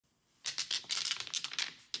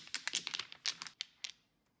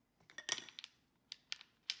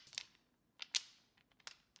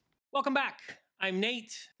Welcome back. I'm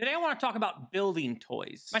Nate. Today I want to talk about building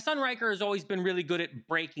toys. My son Riker has always been really good at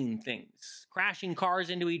breaking things, crashing cars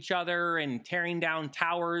into each other and tearing down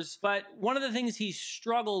towers. But one of the things he's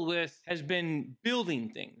struggled with has been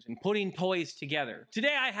building things and putting toys together.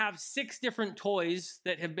 Today I have 6 different toys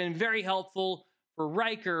that have been very helpful for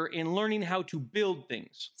Riker in learning how to build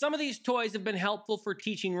things. Some of these toys have been helpful for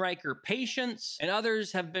teaching Riker patience, and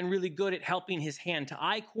others have been really good at helping his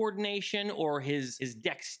hand-to-eye coordination or his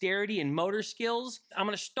dexterity and motor skills. I'm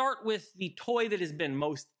going to start with the toy that has been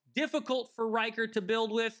most difficult for Riker to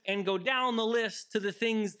build with and go down the list to the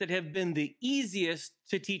things that have been the easiest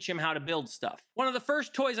to teach him how to build stuff. One of the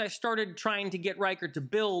first toys I started trying to get Riker to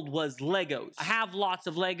build was Legos. I have lots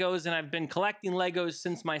of Legos and I've been collecting Legos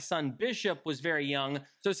since my son Bishop was very young.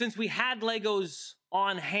 So since we had Legos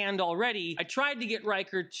on hand already, I tried to get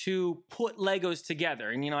Riker to put Legos together.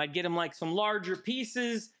 And I'd get him like some larger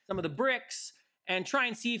pieces, some of the bricks, and try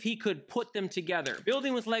and see if he could put them together.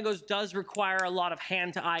 Building with Legos does require a lot of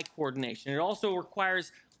hand-to-eye coordination. It also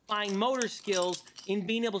requires fine motor skills in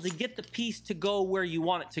being able to get the piece to go where you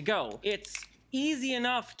want it to go. It's easy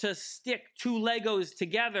enough to stick 2 Legos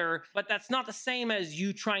together, but that's not the same as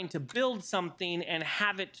you trying to build something and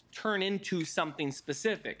have it turn into something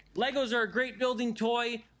specific. Legos are a great building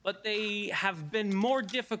toy, but they have been more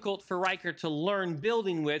difficult for Riker to learn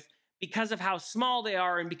building with because of how small they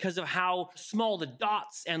are and because of how small the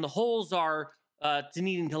dots and the holes are to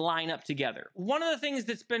needing to line up together. One of the things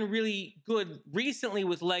that's been really good recently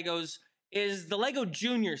with Legos is the Lego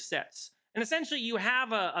Junior sets. And essentially you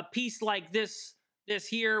have a piece like this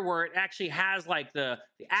here where it actually has like the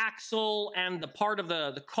axle and the part of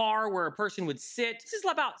the car where a person would sit. This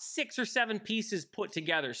is about 6 or 7 pieces put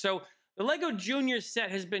together. So the Lego Junior set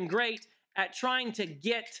has been great at trying to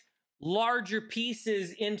get larger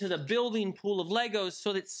pieces into the building pool of Legos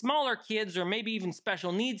so that smaller kids or maybe even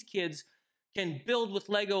special needs kids can build with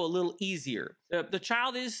Lego a little easier. The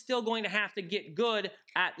child is still going to have to get good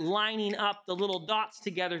at lining up the little dots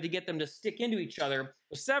together to get them to stick into each other.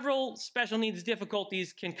 So several special needs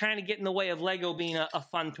difficulties can kind of get in the way of Lego being a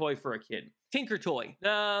fun toy for a kid. Tinker Toy.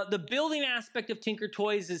 The building aspect of Tinker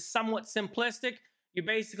Toys is somewhat simplistic. You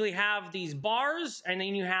basically have these bars and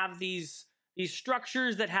then you have these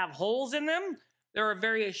structures that have holes in them. There are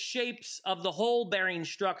various shapes of the hole-bearing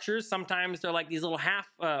structures. Sometimes they're like these little half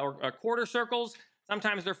or quarter circles.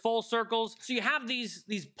 Sometimes they're full circles. So you have these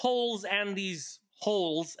poles and these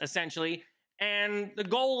holes, essentially, and the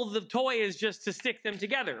goal of the toy is just to stick them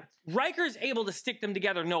together. Riker's able to stick them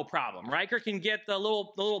together no problem. Riker can get the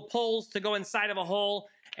little poles to go inside of a hole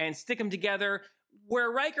and stick them together.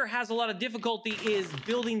 Where Riker has a lot of difficulty is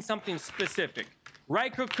building something specific.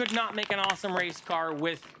 Riker could not make an awesome race car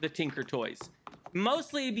with the Tinker Toys.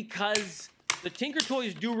 Mostly because the Tinker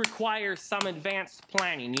Toys do require some advanced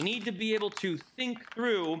planning. You need to be able to think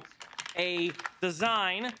through a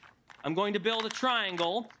design. I'm going to build a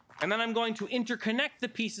triangle, and then I'm going to interconnect the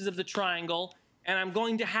pieces of the triangle, and I'm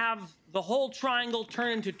going to have the whole triangle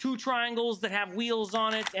turn into 2 triangles that have wheels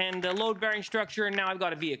on it and a load-bearing structure, and now I've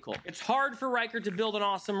got a vehicle. It's hard for Riker to build an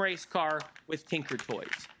awesome race car with Tinker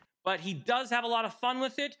Toys. But he does have a lot of fun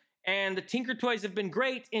with it, and the Tinker Toys have been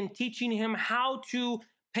great in teaching him how to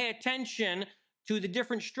pay attention to the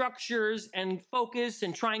different structures and focus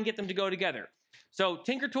and try and get them to go together. So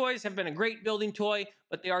Tinker Toys have been a great building toy,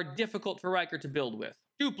 but they are difficult for Riker to build with.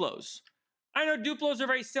 Duplos. I know Duplos are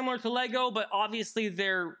very similar to Lego, but obviously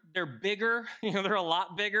they're bigger. They're a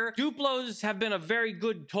lot bigger. Duplos have been a very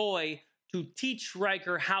good toy to teach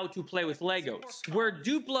Riker how to play with Legos. Where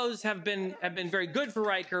Duplos have been very good for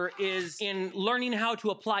Riker is in learning how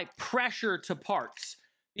to apply pressure to parts.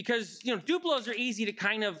 Because, Duplos are easy to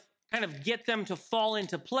kind of get them to fall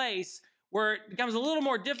into place. Where it becomes a little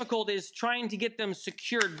more difficult is trying to get them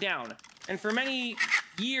secured down. And for many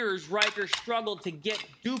years, Riker struggled to get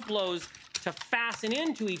Duplos to fasten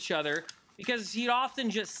into each other because he'd often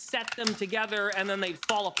just set them together and then they'd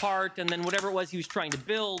fall apart, and then whatever it was he was trying to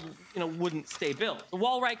build, wouldn't stay built.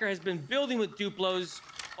 While Riker has been building with Duplos,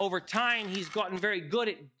 over time he's gotten very good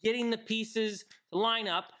at getting the pieces to line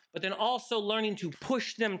up, but then also learning to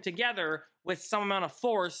push them together with some amount of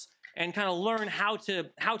force and kind of learn how to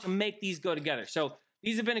make these go together. So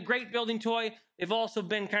these have been a great building toy. They've also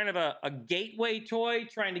been kind of a gateway toy,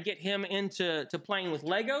 trying to get him into playing with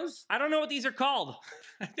Legos. I don't know what these are called.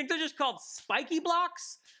 I think they're just called Spiky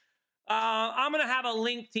blocks. I'm going to have a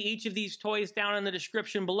link to each of these toys down in the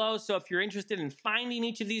description below. So if you're interested in finding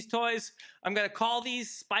each of these toys, I'm going to call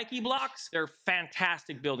these Spiky blocks. They're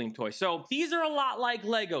fantastic building toys. So these are a lot like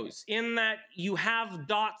Legos in that you have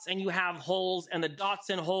dots and you have holes, and the dots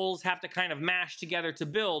and holes have to kind of mash together to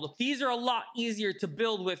build. These are a lot easier to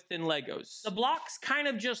build with than Legos. The blocks kind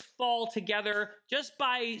of just fall together just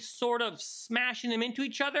by sort of smashing them into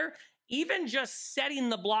each other. Even just setting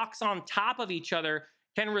the blocks on top of each other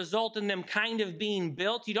can result in them kind of being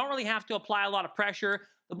built. You don't really have to apply a lot of pressure.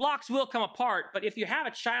 The blocks will come apart, but if you have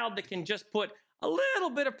a child that can just put a little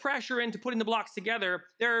bit of pressure into putting the blocks together,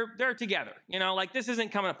 they're together. You know, like this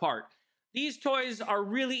isn't coming apart. These toys are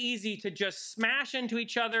really easy to just smash into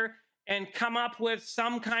each other and come up with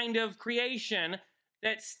some kind of creation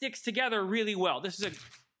that sticks together really well.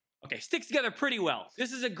 Sticks together pretty well.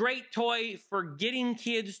 This is a great toy for getting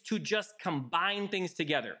kids to just combine things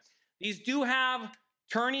together. These do have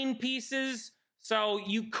turning pieces, so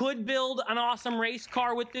you could build an awesome race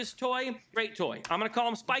car with this toy. Great toy. I'm gonna call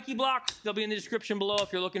them Spiky blocks. They'll be in the description below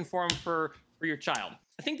if you're looking for them for your child.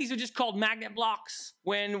 I think these are just called magnet blocks.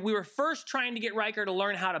 When we were first trying to get Riker to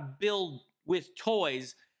learn how to build with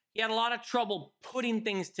toys, he had a lot of trouble putting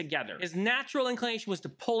things together. His natural inclination was to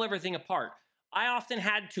pull everything apart. I often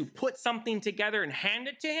had to put something together and hand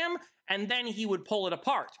it to him, and then he would pull it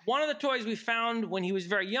apart. One of the toys we found when he was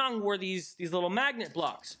very young were these little magnet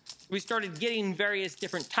blocks. We started getting various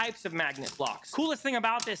different types of magnet blocks. Coolest thing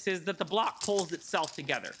about this is that the block pulls itself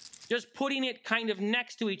together. Just putting it kind of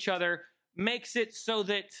next to each other makes it so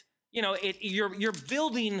that, you know, you're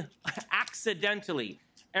building accidentally.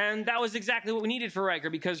 And that was exactly what we needed for Riker,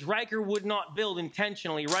 because Riker would not build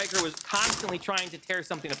intentionally. Riker was constantly trying to tear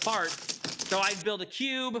something apart. So I'd build a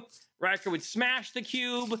cube, Riker would smash the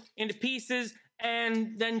cube into pieces,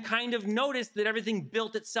 and then kind of notice that everything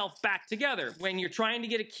built itself back together. When you're trying to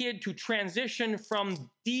get a kid to transition from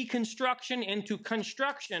deconstruction into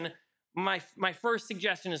construction, my first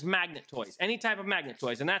suggestion is magnet toys, any type of magnet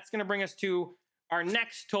toys. And that's gonna bring us to our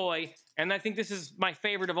next toy, and I think this is my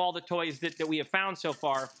favorite of all the toys that we have found so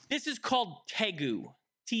far. This is called Tegu,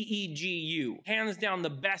 T-E-G-U. Hands down the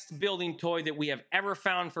best building toy that we have ever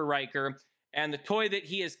found for Riker, and the toy that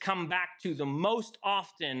he has come back to the most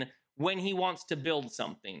often when he wants to build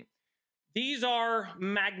something. These are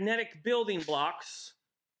magnetic building blocks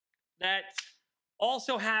that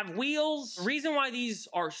also have wheels. The reason why these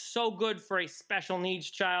are so good for a special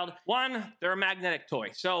needs child, one, they're a magnetic toy,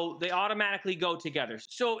 so they automatically go together.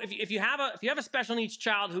 So if you have a special needs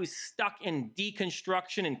child who's stuck in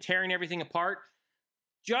deconstruction and tearing everything apart,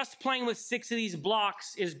 just playing with 6 of these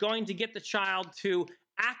blocks is going to get the child to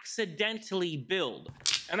accidentally build.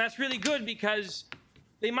 And that's really good because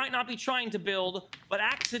they might not be trying to build, but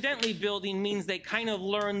accidentally building means they kind of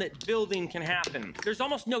learn that building can happen. There's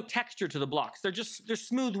almost no texture to the blocks. They're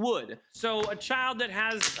smooth wood. So a child that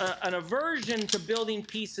has an aversion to building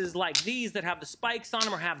pieces like these that have the spikes on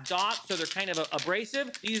them or have dots, so they're kind of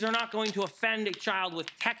abrasive, these are not going to offend a child with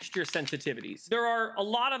texture sensitivities. There are a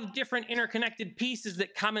lot of different interconnected pieces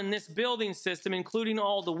that come in this building system, including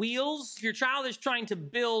all the wheels. If your child is trying to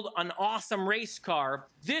build an awesome race car,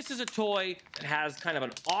 this is a toy that has kind of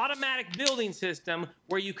an automatic building system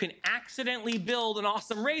where you can accidentally build an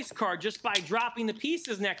awesome race car just by dropping the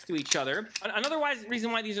pieces next to each other. Another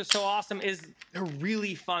reason why these are so awesome is they're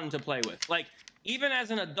really fun to play with. Like, even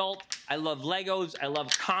as an adult, I love Legos. I love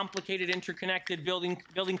complicated, interconnected building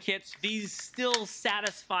kits. These still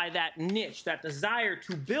satisfy that niche, that desire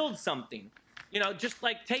to build something. You know, just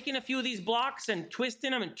like taking a few of these blocks and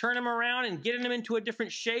twisting them and turning them around and getting them into a different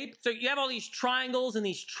shape. So you have all these triangles and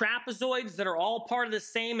these trapezoids that are all part of the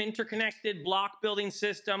same interconnected block building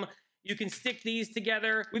system. You can stick these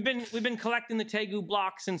together. We've been collecting the Tegu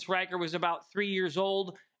blocks since Riker was about 3 years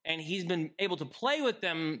old, and he's been able to play with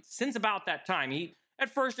them since about that time. At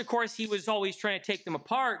first, of course, he was always trying to take them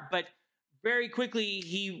apart, but very quickly,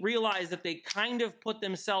 he realized that they kind of put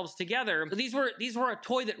themselves together. So these were a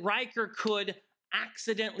toy that Riker could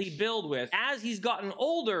accidentally build with. As he's gotten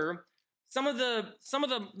older, some of the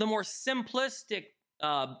more simplistic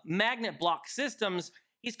magnet block systems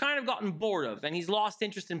he's kind of gotten bored of, and he's lost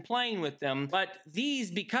interest in playing with them. But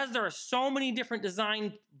these, because there are so many different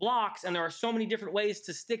design blocks and there are so many different ways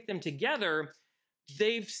to stick them together,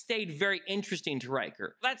 they've stayed very interesting to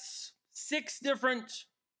Riker. That's 6 different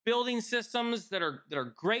building systems that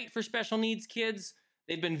are great for special needs kids.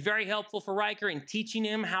 They've been very helpful for Riker in teaching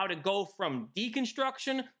him how to go from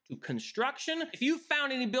deconstruction to construction. If you've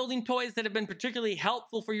found any building toys that have been particularly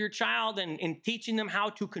helpful for your child and in teaching them how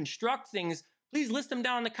to construct things, please list them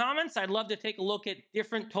down in the comments. I'd love to take a look at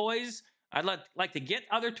different toys I'd like to get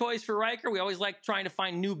other toys for Riker. We always like trying to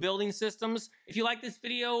find new building systems. If you like this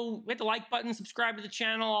video, hit the like button, subscribe to the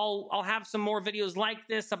channel. I'll have some more videos like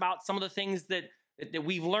this about some of the things that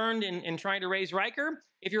we've learned in trying to raise Riker.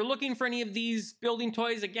 If you're looking for any of these building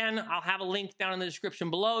toys, again, I'll have a link down in the description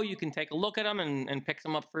below. You can take a look at them and pick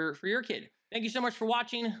them up for your kid. Thank you so much for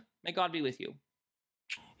watching. May God be with you.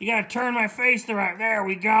 You gotta turn my face the right. There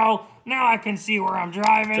we go. Now I can see where I'm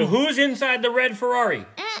driving. So who's inside the red Ferrari?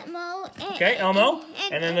 Elmo. Okay, Elmo.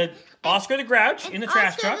 And then the Oscar the Grouch in the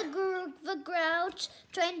trash truck. The Grouch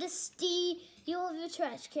trying to steal your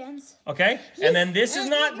trash cans. Okay, and then this is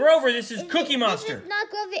not Grover. This is Cookie Monster. This is not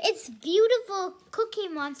Grover. It's beautiful Cookie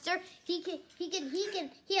Monster. He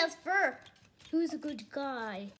has fur. Who's a good guy?